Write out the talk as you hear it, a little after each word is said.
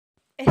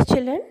Yes,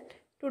 children,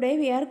 today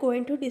we are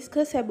going to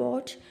discuss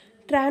about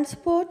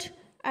transport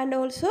and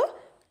also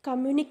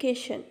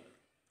communication.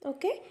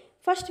 Okay,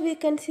 first we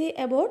can see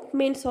about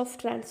means of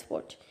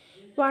transport.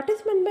 What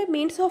is meant by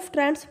means of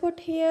transport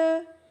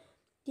here?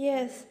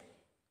 Yes,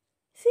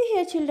 see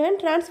here, children,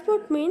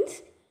 transport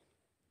means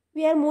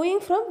we are moving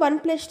from one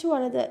place to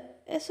another.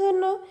 Yes or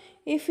no?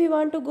 If we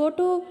want to go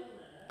to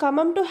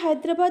Kamam to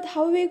Hyderabad,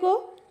 how we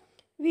go?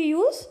 We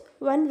use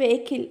one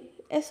vehicle.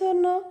 Yes or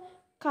no?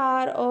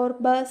 Car or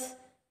bus.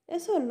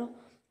 Yes or no?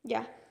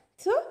 Yeah.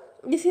 So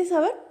this is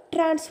our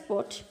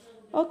transport.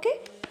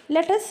 Okay,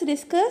 let us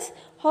discuss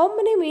how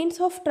many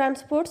means of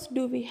transports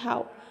do we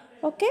have.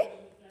 Okay,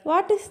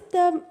 what is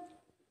the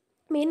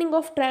meaning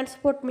of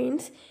transport?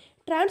 Means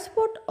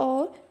transport,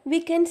 or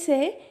we can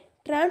say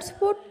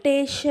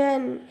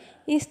transportation,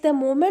 is the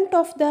movement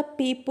of the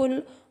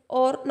people,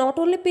 or not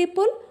only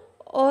people,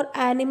 or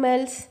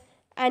animals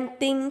and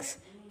things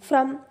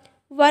from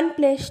one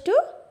place to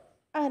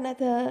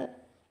another.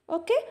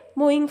 Okay,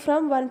 moving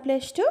from one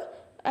place to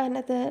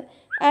another.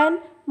 And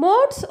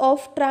modes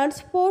of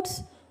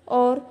transports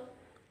or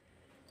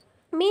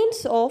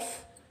means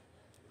of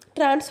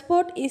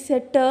transport is a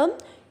term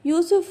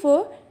used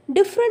for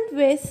different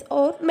ways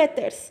or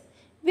methods.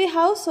 We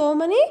have so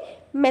many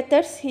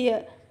methods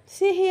here.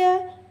 See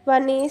here,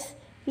 one is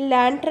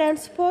land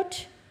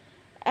transport,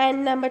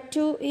 and number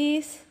two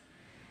is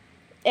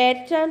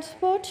air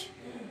transport,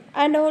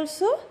 and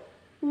also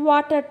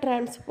water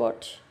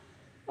transport.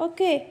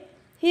 Okay,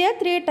 here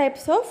three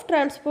types of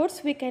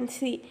transports we can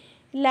see: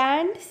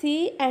 land,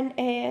 sea, and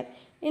air.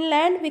 In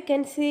land, we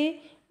can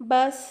see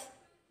bus,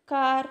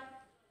 car,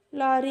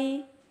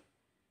 lorry,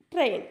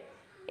 train.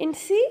 In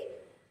sea,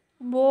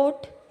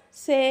 boat,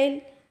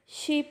 sail,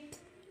 ship,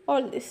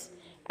 all this.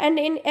 And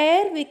in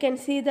air, we can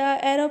see the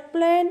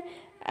aeroplane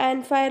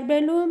and fire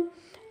balloon,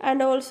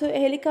 and also a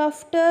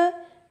helicopter,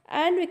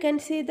 and we can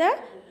see the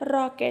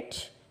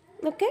rocket.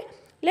 Okay,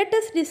 let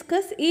us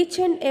discuss each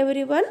and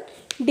every one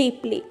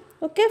deeply.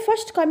 Okay,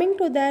 first coming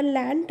to the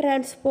land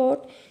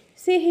transport.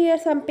 See here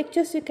some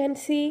pictures you can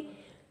see: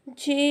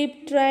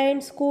 jeep, train,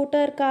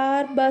 scooter,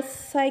 car, bus,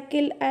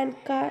 cycle, and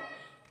car.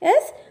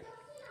 Yes,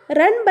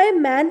 run by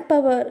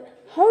manpower.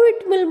 How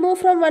it will move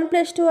from one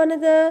place to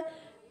another?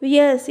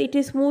 Yes, it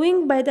is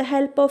moving by the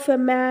help of a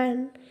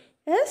man.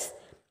 Yes,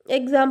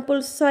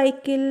 example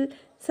cycle,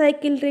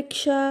 cycle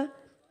rickshaw,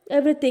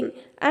 everything.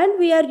 And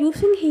we are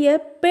using here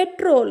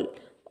petrol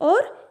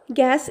or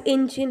gas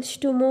engines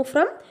to move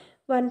from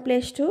one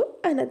place to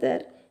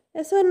another.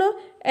 Yes or no?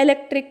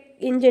 Electric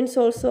engines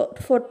also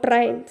for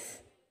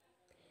trains.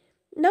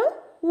 Now,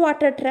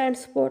 water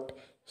transport,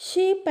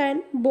 ship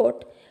and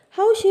boat.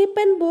 How ship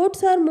and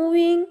boats are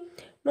moving?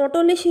 Not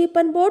only ship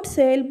and boats,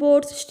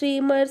 sailboats,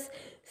 steamers,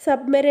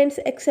 submarines,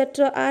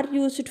 etc. are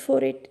used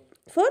for it,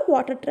 for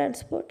water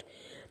transport.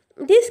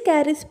 This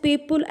carries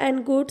people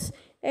and goods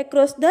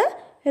across the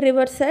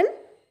rivers and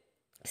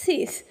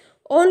seas,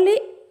 only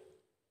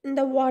in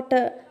the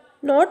water,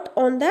 not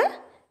on the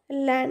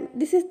land.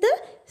 This is the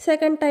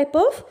second type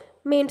of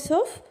means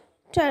of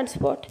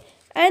transport.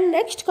 And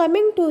next,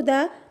 coming to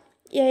the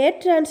air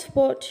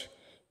transport.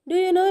 Do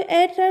you know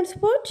air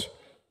transport?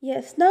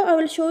 Yes, now I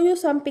will show you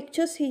some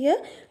pictures here.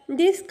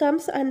 This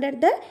comes under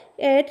the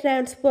air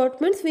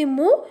transport, means we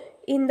move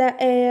in the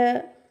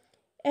air.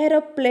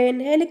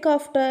 Aeroplane,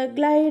 helicopter,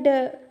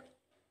 glider,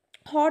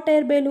 hot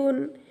air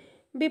balloon,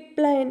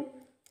 biplane,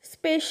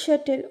 space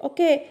shuttle.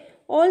 Okay,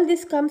 all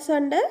this comes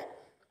under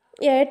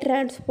air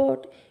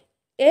transport.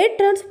 Air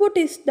transport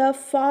is the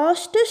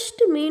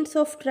fastest means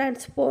of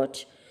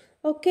transport.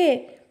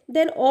 Okay,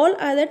 then all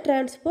other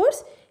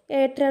transports,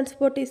 air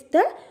transport is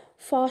the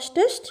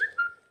fastest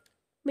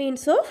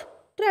means of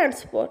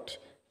transport.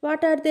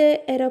 What are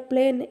they?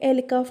 Aeroplane,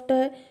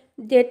 helicopter,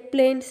 jet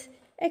planes,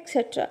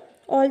 etc.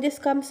 All this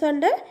comes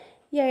under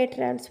air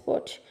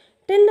transport.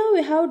 Till now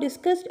we have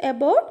discussed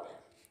about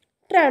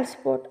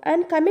transport,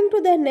 and coming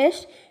to the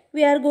next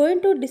we are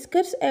going to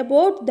discuss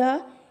about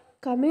the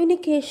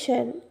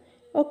communication.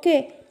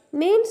 Okay,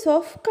 means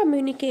of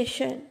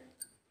communication.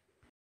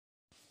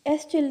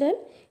 As children,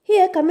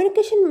 here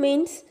communication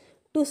means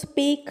to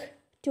speak,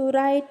 to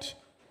write,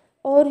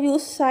 or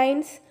use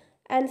signs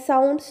and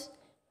sounds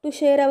to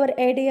share our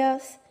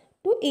ideas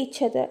to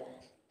each other.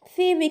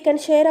 See, we can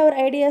share our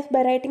ideas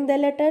by writing the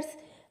letters,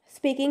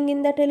 speaking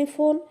in the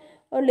telephone,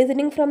 or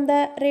listening from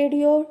the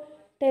radio,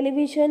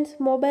 televisions,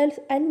 mobiles,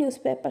 and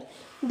newspapers.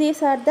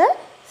 These are the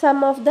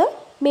some of the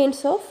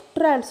means of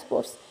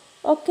transports.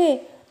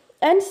 Okay,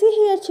 and see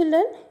here,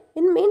 children,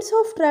 in means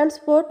of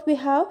transport we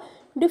have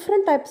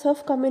different types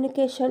of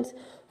communications: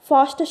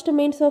 fastest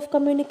means of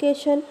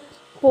communication,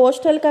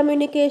 postal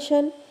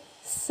communication,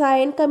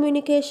 sign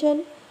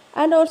communication,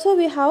 and also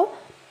we have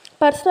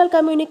personal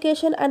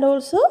communication and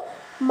also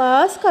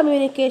mass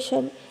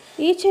communication.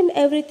 Each and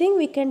everything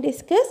we can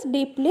discuss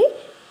deeply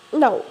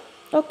now.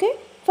 Okay,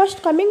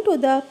 first coming to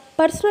the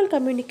personal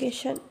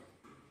communication.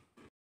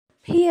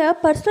 Here,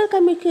 personal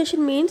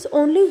communication means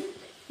only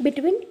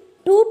between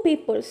two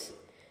peoples,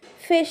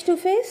 face to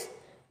face,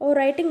 or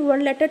writing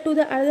one letter to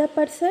the other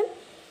person,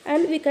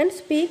 and we can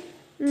speak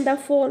in the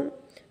phone.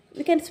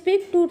 We can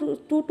speak to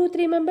 2 to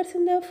 3 members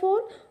in the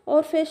phone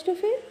or face to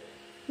face.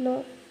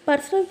 No,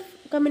 personal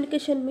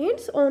communication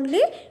means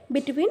only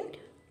between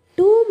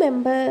two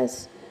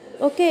members.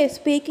 Okay,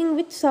 speaking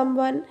with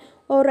someone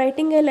or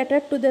writing a letter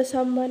to the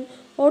someone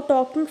or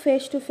talking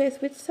face to face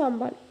with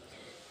someone.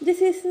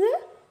 This is the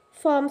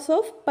forms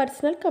of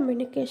personal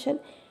communication.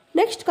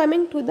 Next,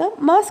 coming to the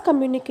mass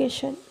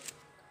communication.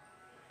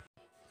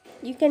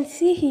 You can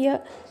see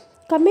here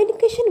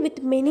communication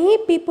with many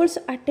peoples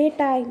at a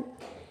time.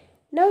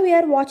 Now we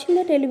are watching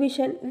the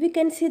television, we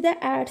can see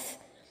the ads.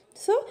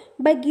 So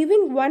by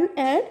giving one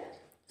ad,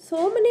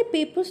 so many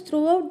people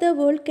throughout the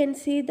world can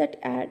see that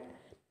ad.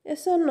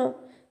 Yes or no?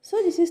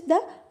 So this is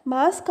the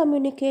mass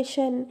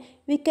communication.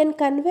 We can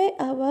convey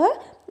our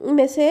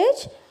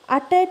message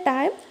at a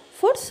time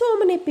for so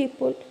many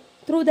people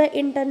through the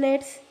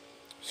internet,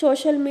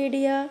 social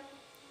media,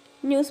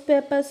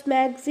 newspapers,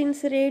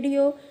 magazines,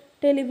 radio,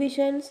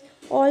 televisions,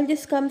 all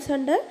this comes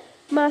under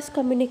mass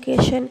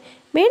communication.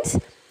 Means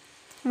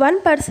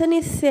one person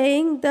is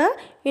saying the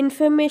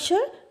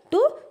information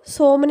to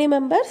so many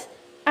members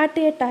at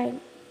a time.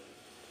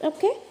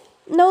 Okay.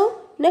 Now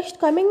next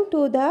coming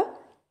to the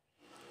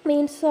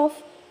means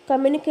of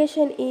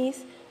communication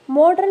is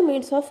modern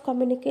means of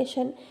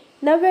communication.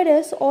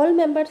 Nowadays all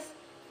members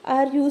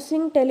are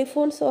using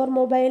telephones or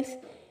mobiles,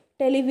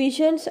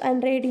 televisions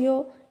and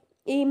radio,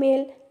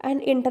 email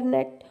and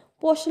internet,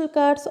 postal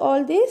cards,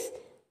 all these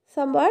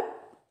somewhat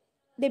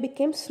they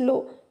became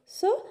slow.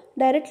 So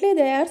directly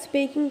they are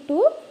speaking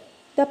to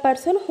the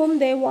person whom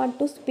they want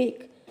to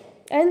speak,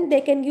 and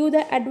they can give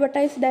the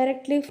advertise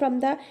directly from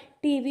the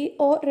TV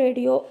or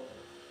radio,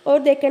 or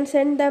they can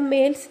send the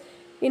mails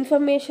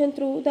information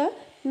through the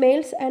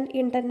mails and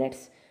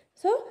internets.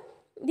 So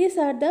these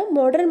are the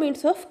modern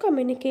means of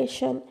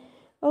communication.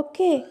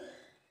 Okay,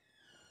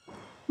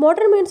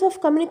 modern means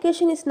of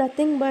communication is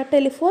nothing but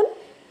telephone,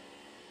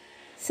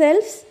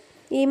 cells,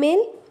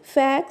 email,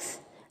 fax,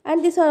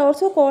 and these are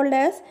also called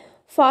as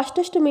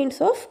fastest means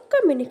of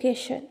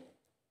communication.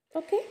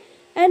 Okay,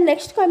 and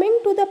next coming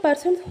to the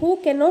persons who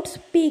cannot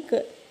speak,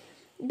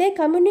 they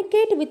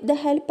communicate with the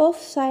help of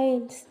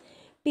signs.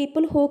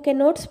 People who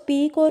cannot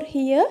speak or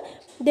hear,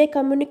 they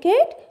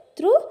communicate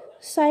through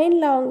sign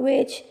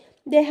language.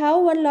 They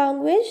have one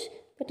language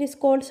that is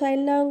called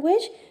sign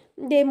language.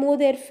 They move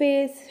their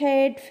face,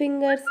 head,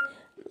 fingers,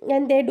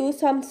 and they do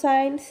some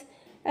signs,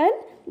 and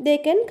they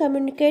can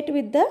communicate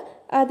with the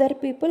other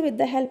people with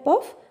the help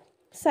of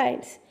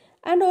signs.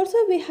 And also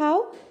we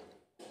have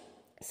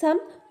some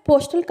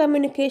postal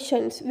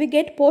communications. We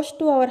get post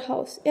to our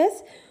house.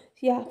 Yes,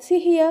 yeah, see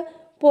here,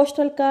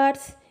 postal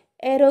cards,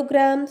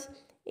 aerograms,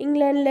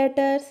 England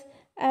letters,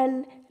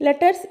 and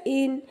letters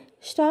in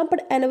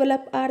stamped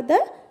envelope are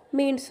the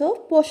means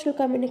of postal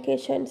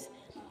communications.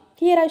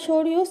 Here I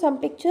showed you some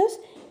pictures,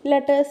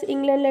 letters,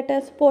 England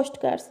letters,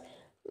 postcards.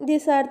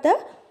 These are the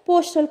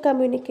postal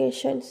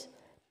communications.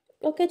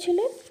 Okay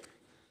children,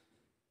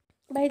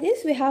 by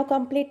this we have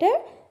completed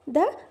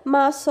the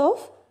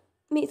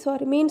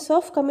means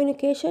of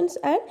communications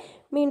and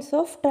means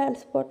of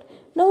transport.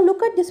 Now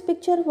look at this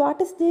picture.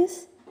 What is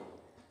this?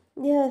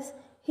 Yes,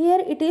 here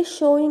it is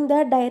showing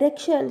the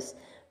directions.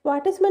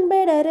 What is meant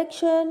by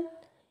direction?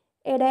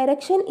 A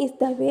direction is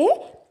the way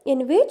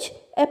in which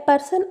a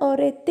person or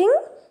a thing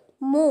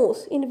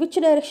moves. In which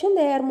direction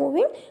they are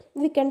moving,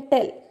 we can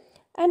tell.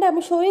 And I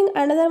am showing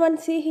another one.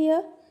 See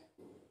here.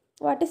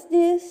 What is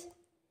this?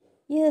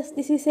 Yes,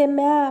 this is a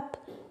map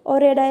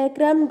or a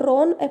diagram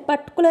drawn a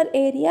particular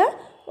area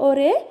or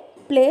a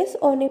place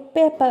on a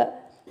paper.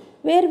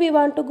 Where we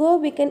want to go,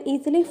 we can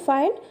easily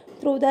find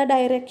through the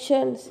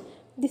directions.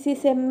 This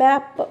is a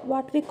map.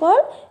 What we call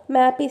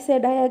map is a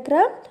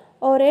diagram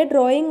or a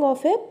drawing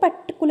of a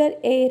particular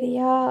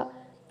area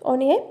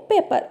on a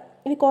paper.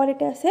 We call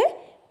it as a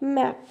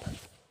map.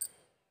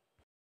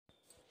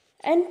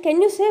 And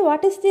can you say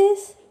what is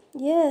this?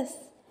 Yes,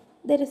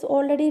 there is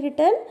already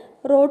written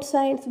road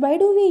signs. Why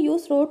do we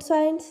use road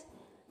signs?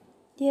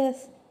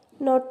 Yes,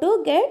 not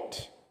to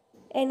get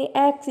any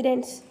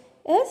accidents.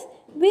 Yes,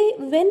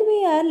 when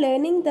we are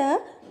learning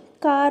the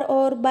car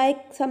or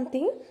bike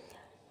something,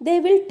 they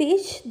will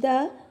teach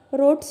the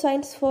road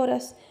signs for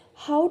us.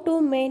 How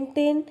to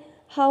maintain,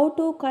 how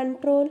to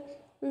control,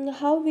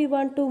 how we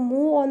want to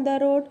move on the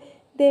road.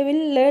 They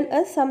will learn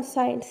us some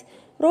signs.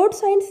 Road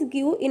signs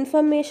give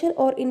information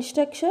or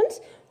instructions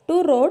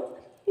to road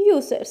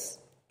users.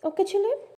 Okay children?